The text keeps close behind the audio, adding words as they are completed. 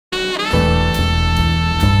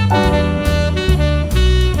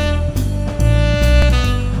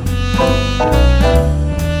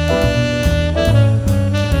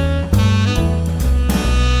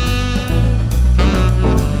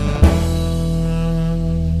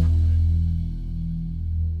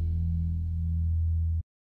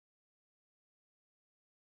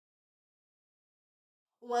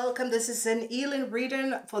Welcome. This is an healing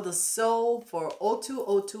reading for the soul for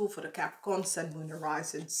 0202 for the Capricorn Sun, Moon, and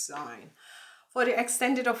Rising sign. For the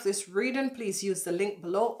extended of this reading, please use the link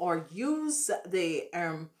below or use the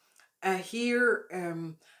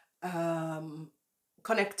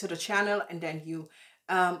connect to the channel, and then you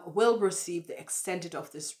will receive the extended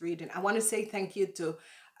of this reading. I want to say thank you to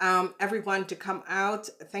everyone to come out.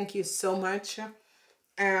 Thank you so much.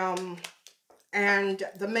 And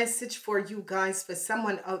the message for you guys, for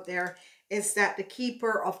someone out there, is that the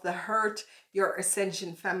keeper of the hurt, your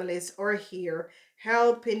ascension families, are here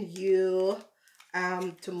helping you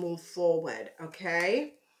to move forward.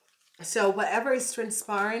 Okay, so whatever is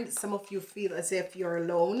transpiring, some of you feel as if you're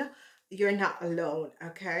alone. You're not alone.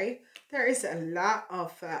 Okay, there is a lot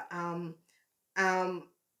of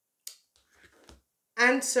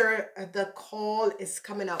answer the call is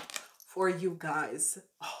coming up for you guys.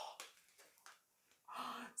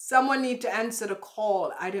 Someone need to answer the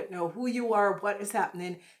call. I don't know who you are, what is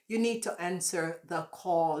happening. You need to answer the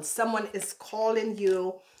call. Someone is calling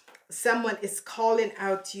you. Someone is calling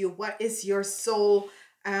out to you. What is your soul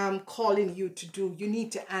calling you to do? You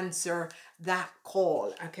need to answer that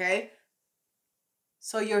call, okay?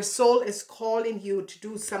 So your soul is calling you to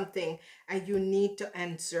do something, and you need to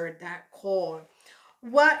answer that call.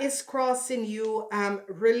 What is crossing you?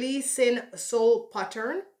 Releasing soul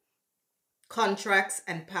pattern, contracts,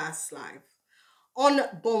 and past life.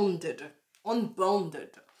 Unbounded.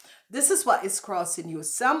 This is what is crossing you.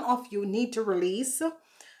 Some of you need to release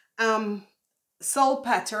soul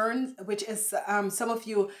patterns, which is some of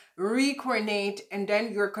you reincarnate, and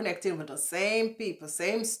then you're connecting with the same people,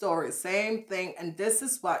 same story, same thing, and this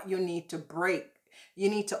is what you need to break. You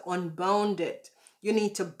need to unbound it. You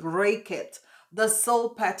need to break it. The soul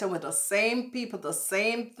pattern with the same people, the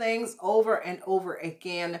same things over and over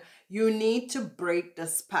again. You need to break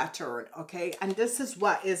this pattern, okay? And this is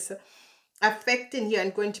what is affecting you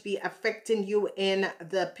and going to be affecting you in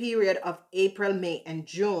the period of April, May, and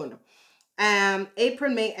June.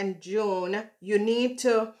 April, May, and June, you need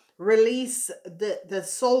to release the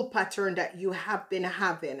soul pattern that you have been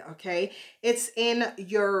having, okay? It's in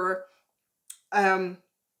your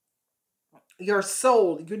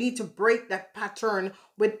soul. You need to break that pattern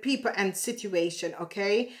with people and situation,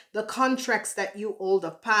 okay? The contracts that you hold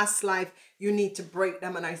of past life, you need to break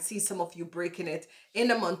them, and I see some of you breaking it in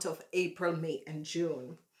the month of April, May, and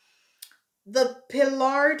June. The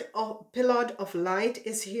pillar of light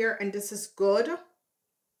is here, and this is good.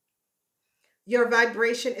 Your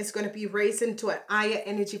vibration is going to be raising to a higher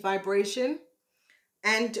energy vibration,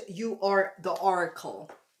 and you are the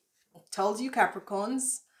oracle. I told you,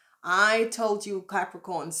 Capricorns. I told you,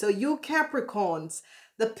 Capricorn. So you Capricorns,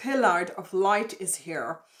 the pillar of light is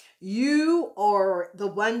here. You are the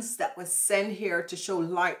ones that was sent here to show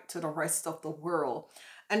light to the rest of the world.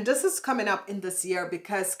 And this is coming up in this year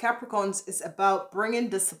because Capricorns is about bringing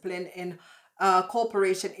discipline in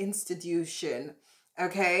corporation institution.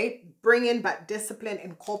 Okay, bringing back discipline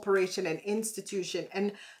in corporation and institution.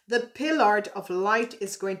 And the pillar of light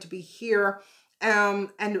is going to be here. And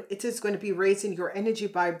it is going to be raising your energy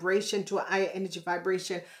vibration to a higher energy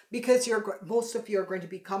vibration, because most of you are going to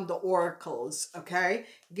become the oracles, okay,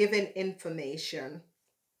 giving information.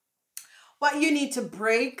 What you need to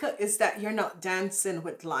break is that you're not dancing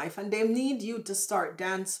with life, and they need you to start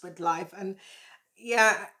dance with life. And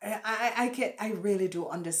yeah, I really do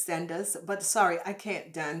understand this, but sorry, I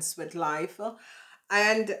can't dance with life.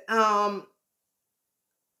 And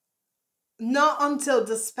not until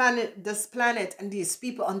this planet and these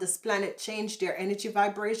people on this planet change their energy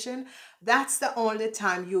vibration, that's the only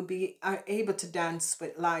time you'll be able to dance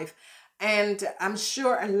with life. And I'm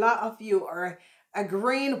sure a lot of you are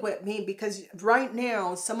agreeing with me, because right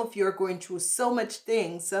now some of you are going through so much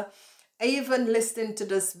things. I even listened to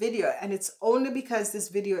this video, and it's only because this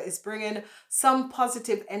video is bringing some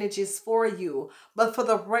positive energies for you, but for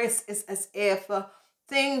the rest it's as if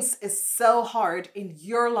things is so hard in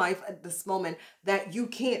your life at this moment that you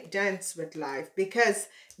can't dance with life, because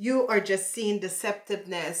you are just seeing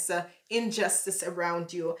deceptiveness, injustice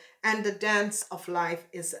around you, and the dance of life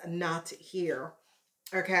is not here.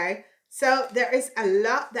 Okay, so there is a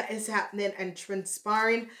lot that is happening and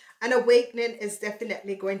transpiring. An awakening is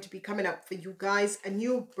definitely going to be coming up for you guys. A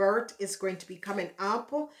new birth is going to be coming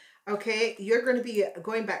up. Okay, you're going to be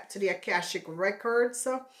going back to the Akashic records.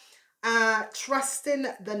 Trusting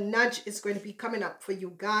the nudge is going to be coming up for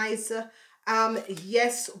you guys.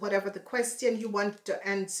 Yes, whatever the question you want to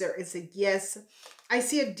answer is a yes. I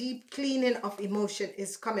see a deep cleaning of emotion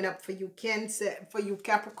is coming up for you Cancer, for you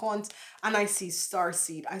Capricorns, and I see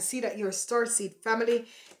Starseed. I see that your Starseed family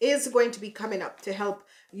is going to be coming up to help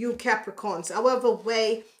you Capricorns. However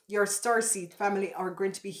way, your starseed family are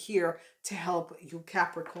going to be here to help you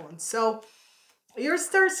Capricorn. So your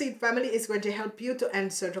starseed family is going to help you to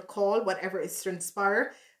answer the call, whatever is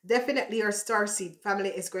transpire. Definitely your starseed family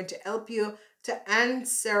is going to help you to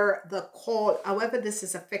answer the call, however this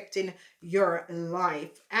is affecting your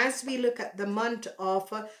life. As we look at the month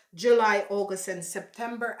of July, August, and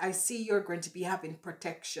September, I see you're going to be having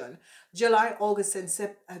protection. July, August, and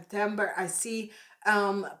September, I see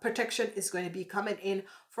protection is going to be coming in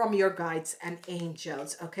from your guides and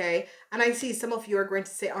angels, okay? And I see some of you are going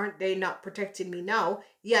to say, aren't they not protecting me now?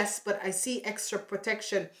 Yes, but I see extra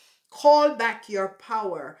protection. Call back your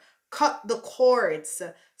power. Cut the cords.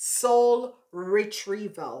 Soul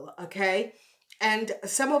retrieval, okay? And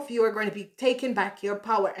some of you are going to be taking back your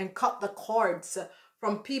power and cut the cords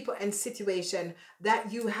from people and situation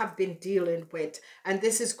that you have been dealing with. And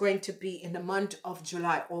this is going to be in the month of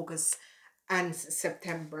July, August, and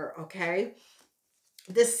September, okay?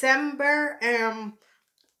 December,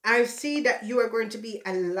 I see that you are going to be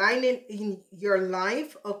aligning in your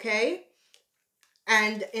life, okay?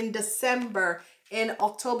 And in December, in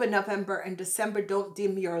October, November, and December, don't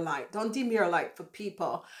dim your light. Don't dim your light for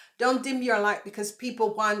people. Don't dim your light because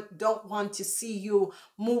people don't want to see you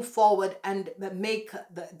move forward and make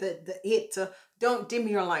the hit. Don't dim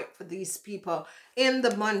your light for these people. In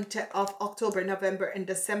the month of October, November, and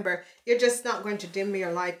December, you're just not going to dim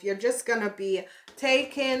your light. You're just going to be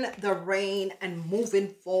taking the reign and moving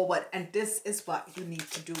forward. And this is what you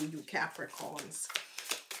need to do, you Capricorns.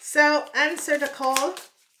 So answer the call.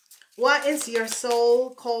 What is your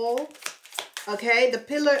soul call? Okay, the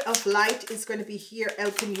pillar of light is going to be here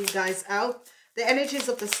helping you guys out. The energies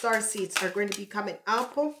of the star seeds are going to be coming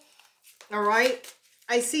up. All right.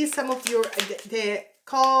 I see some of your the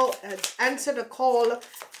call, answer the call,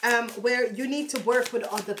 where you need to work with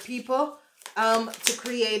other people to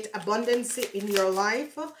create abundance in your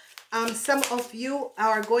life. Some of you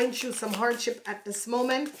are going through some hardship at this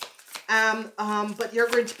moment. But you're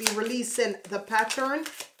going to be releasing the pattern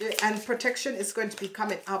and protection is going to be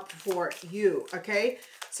coming up for you, okay?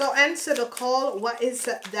 So answer the call. What is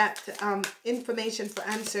that information for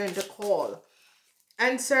answering the call?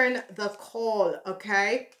 Answering the call,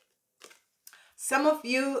 okay? Some of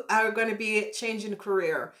you are going to be changing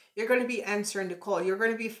career. You're going to be answering the call. You're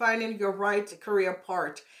going to be finding your right career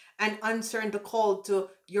part and answering the call to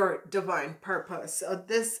your divine purpose. So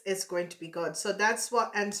this is going to be good. So that's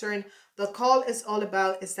what answering the call is all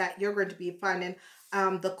about, is that you're going to be finding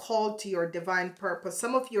the call to your divine purpose.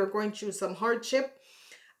 Some of you are going through some hardship,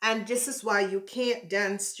 and this is why you can't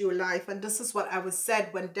dance through life. And this is what I was said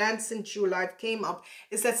when dancing through life came up,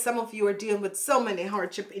 is that some of you are dealing with so many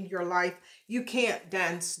hardship in your life, you can't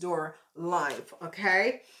dance through life,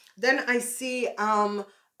 okay? Then I see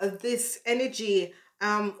this energy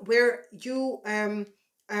where you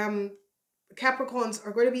Capricorns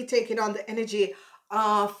are going to be taking on the energy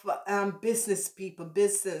of business people,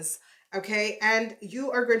 business, okay? And you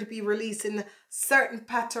are going to be releasing certain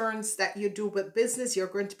patterns that you do with business. You're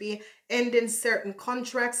going to be ending certain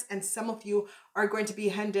contracts, and some of you are going to be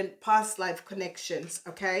ending past life connections,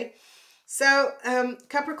 okay? So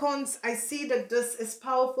Capricorns, I see that this is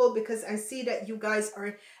powerful because I see that you guys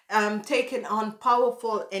are taking on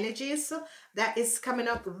powerful energies. That is coming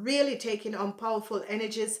up, really taking on powerful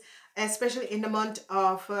energies, especially in the month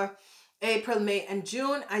of April, May, and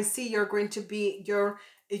June. I see you're going to be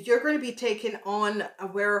taking on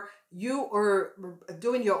where you are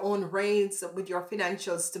doing your own reigns with your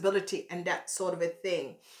financial stability and that sort of a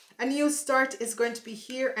thing. A new start is going to be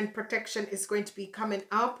here, and protection is going to be coming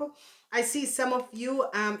up. I see some of you,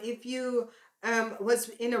 if you was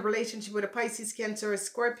in a relationship with a Pisces, Cancer, or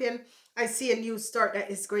Scorpion, I see a new start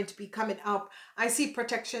that is going to be coming up. I see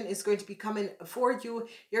protection is going to be coming for you.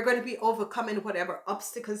 You're going to be overcoming whatever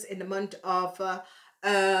obstacles in the month of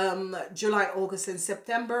July, August, and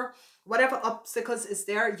September. Whatever obstacles is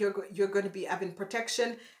there, you're going to be having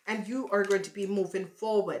protection, and you are going to be moving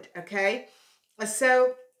forward, okay?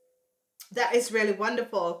 So that is really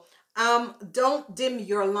wonderful. Don't dim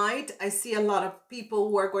your light. I see a lot of people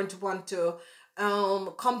who are going to want to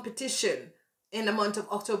competition in the month of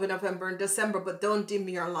October, November, and December, but don't dim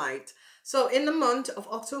your light. So in the month of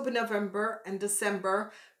October, November, and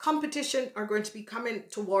December, competition are going to be coming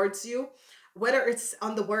towards you, whether it's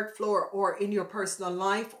on the work floor or in your personal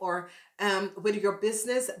life or with your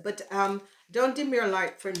business, but don't dim your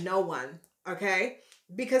light for no one, okay?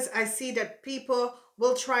 Because I see that people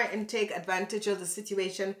will try and take advantage of the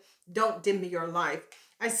situation. Don't dim your light.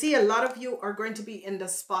 I see a lot of you are going to be in the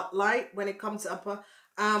spotlight when it comes up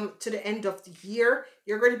to the end of the year.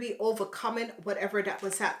 You're going to be overcoming whatever that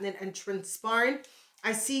was happening and transpiring.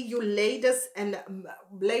 I see you ladies and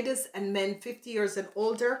men 50 years and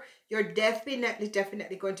older. You're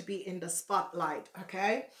definitely going to be in the spotlight,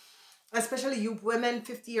 okay? Especially you women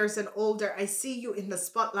 50 years and older. I see you in the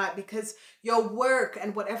spotlight because your work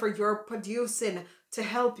and whatever you're producing to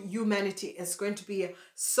help humanity is going to be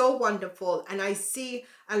so wonderful. And I see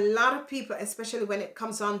a lot of people, especially when it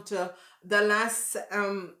comes on to the last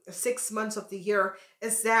 6 months of the year,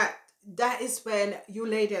 is that is when you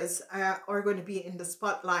ladies are going to be in the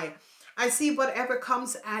spotlight. I see whatever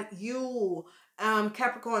comes at you,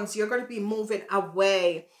 Capricorns, you're going to be moving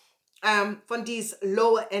away from these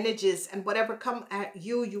lower energies, and whatever come at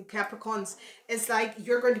you, you Capricorns, it's like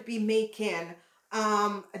you're going to be making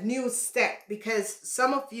a new step, because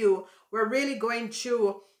some of you were really going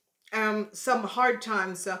through some hard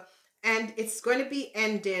times, and it's going to be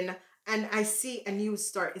ending. And I see a new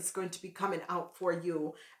start is going to be coming out for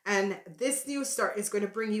you. And this new start is going to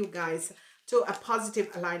bring you guys to a positive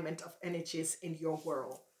alignment of energies in your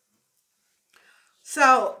world.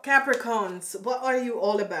 So, Capricorns, what are you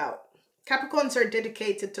all about? Capricorns are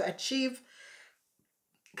dedicated to achieve.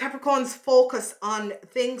 Capricorns focus on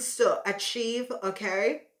things to achieve,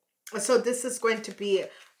 okay? So this is going to be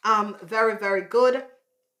very good.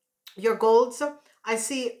 Your goals, I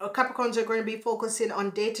see Capricorns are going to be focusing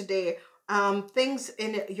on day-to-day things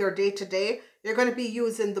in your day-to-day. You're going to be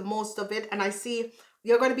using the most of it, and I see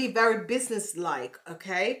you're going to be very business-like,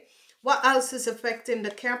 okay? What else is affecting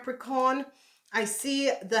the Capricorn? I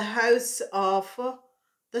see the house of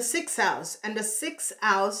the 6th house, and the 6th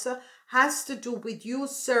house has to do with you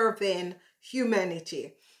serving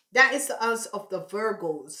humanity. That is the house of the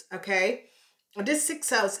Virgos, okay? This 6th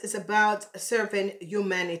house is about serving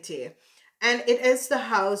humanity, and it is the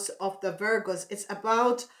house of the Virgos. It's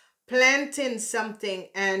about planting something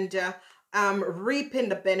and reaping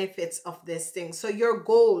the benefits of this thing. So your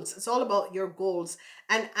goals, it's all about your goals.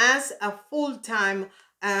 And as a full-time,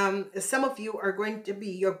 some of you are going to be,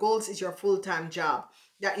 your goals is your full-time job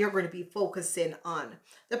that you're going to be focusing on.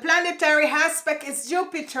 The planetary aspect is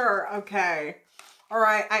Jupiter, okay? All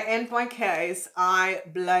right, I end my case. I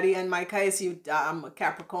bloody end my case, you damn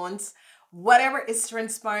Capricorns. Whatever is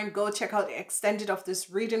transpiring, go check out the extended of this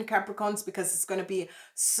reading, Capricorns, because it's going to be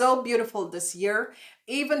so beautiful this year.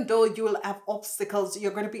 Even though you will have obstacles,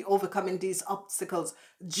 you're going to be overcoming these obstacles.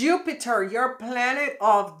 Jupiter, your planet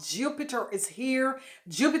of Jupiter is here.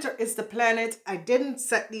 Jupiter is the planet. I didn't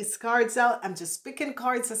set these cards out. I'm just picking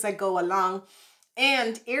cards as I go along.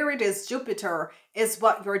 And here it is, Jupiter is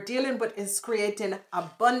what you're dealing with, is creating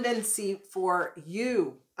abundancy for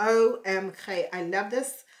you. OMG, I love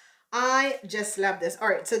this. I just love this. All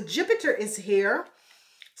right, so Jupiter is here.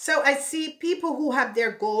 So I see people who have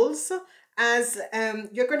their goals as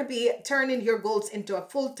you're going to be turning your goals into a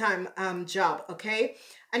full-time job, okay?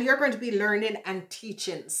 And you're going to be learning and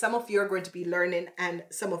teaching. Some of you are going to be learning and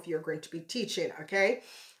some of you are going to be teaching, okay?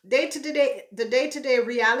 The day-to-day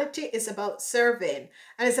reality is about serving,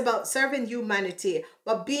 and it's about serving humanity,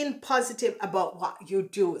 but being positive about what you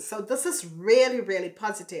do. So this is really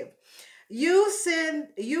positive. Use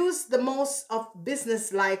the most of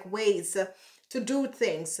business-like ways to do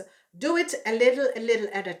things. Do it a little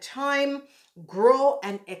at a time. Grow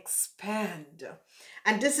and expand.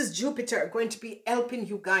 And this is Jupiter going to be helping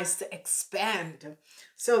you guys to expand.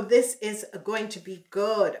 So this is going to be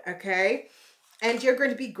good, okay? And you're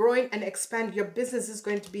going to be growing and expand. Your business is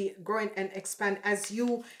going to be growing and expand as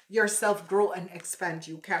you yourself grow and expand,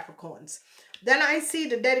 you Capricorns. Then I see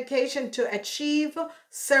the dedication to achieve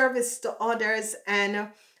service to others and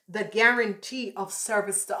the guarantee of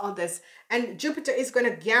service to others. And Jupiter is going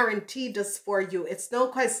to guarantee this for you. It's no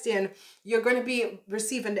question. You're going to be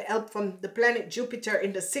receiving the help from the planet Jupiter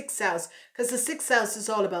in the 6th house, because the 6th house is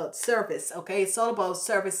all about service, okay? It's all about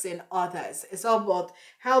servicing others. It's all about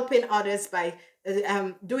helping others by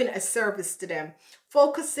doing a service to them.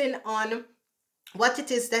 Focusing on what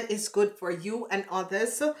it is that is good for you and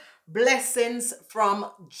others. Blessings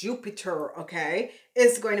from Jupiter, okay,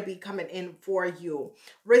 is going to be coming in for you,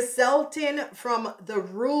 resulting from the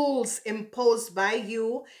rules imposed by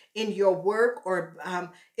you in your work, or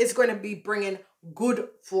is going to be bringing good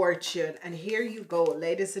fortune. And here you go,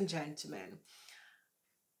 ladies and gentlemen.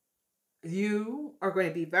 You are going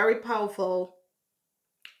to be very powerful.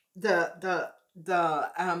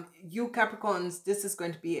 You Capricorns, this is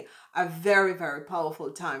going to be a very powerful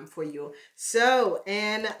time for you. So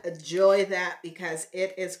enjoy that, because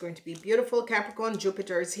it is going to be beautiful. Capricorn,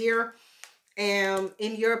 Jupiter is here in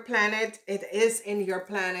your planet. It is in your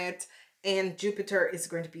planet, and Jupiter is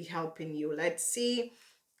going to be helping you. Let's see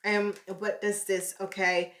what does this,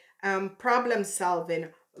 okay? Problem solving,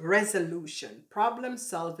 resolution. Problem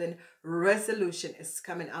solving, resolution is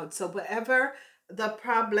coming out. So whatever the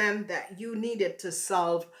problem that you needed to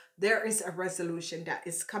solve, there is a resolution that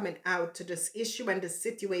is coming out to this issue and this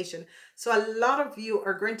situation. So a lot of you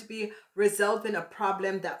are going to be resolving a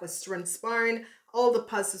problem that was transpiring. All the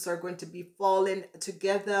puzzles are going to be falling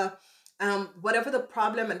together. Whatever the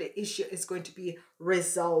problem and the issue is going to be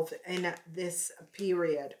resolved in this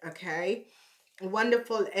period, okay?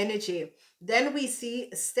 Wonderful energy. Then we see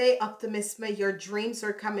stay optimistic. Your dreams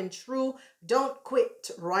are coming true. Don't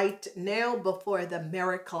quit right now before the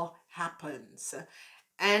miracle happens.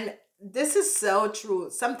 And this is so true.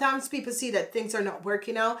 Sometimes people see that things are not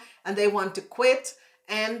working out and they want to quit.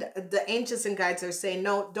 And the angels and guides are saying,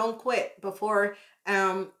 no, don't quit before,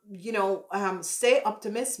 stay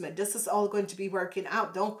optimistic. This is all going to be working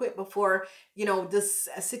out. Don't quit before, this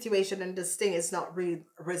situation and this thing is not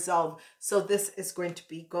resolved. So this is going to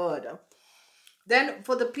be good. Then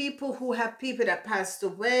for the people who have people that passed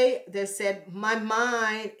away, they said, my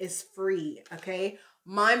mind is free. Okay.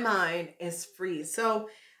 My mind is free. So,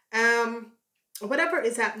 whatever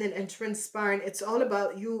is happening and transpiring, it's all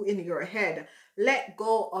about you in your head. Let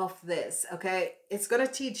go of this, okay? It's going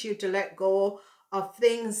to teach you to let go of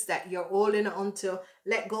things that you're holding on to.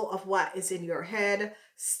 Let go of what is in your head.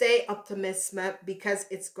 Stay optimistic because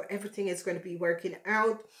everything is going to be working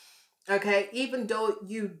out. Okay, even though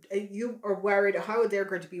you are worried how they're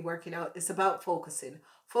going to be working out, it's about focusing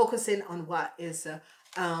on what is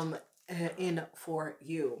in for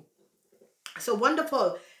you. So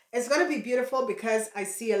wonderful. It's going to be beautiful because I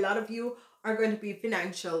see a lot of you are going to be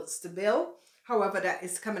financial stable. However, that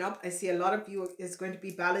is coming up. I see a lot of you is going to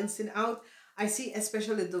be balancing out. I see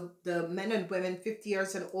especially the men and women 50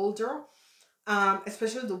 years and older.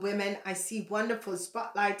 Especially the women, I see wonderful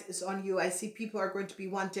spotlight is on you. I see people are going to be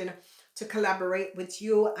wanting to collaborate with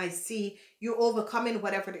you. I see you overcoming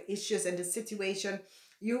whatever the issues and the situation.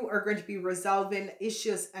 You are going to be resolving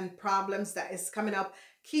issues and problems that is coming up.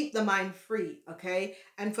 Keep the mind free, okay?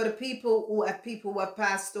 And for the people who have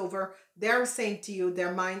passed over, they're saying to you,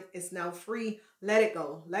 their mind is now free. Let it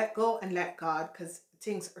go. Let go and let God, because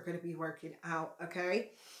things are going to be working out,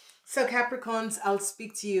 okay? So Capricorns, I'll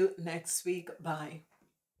speak to you next week. Bye.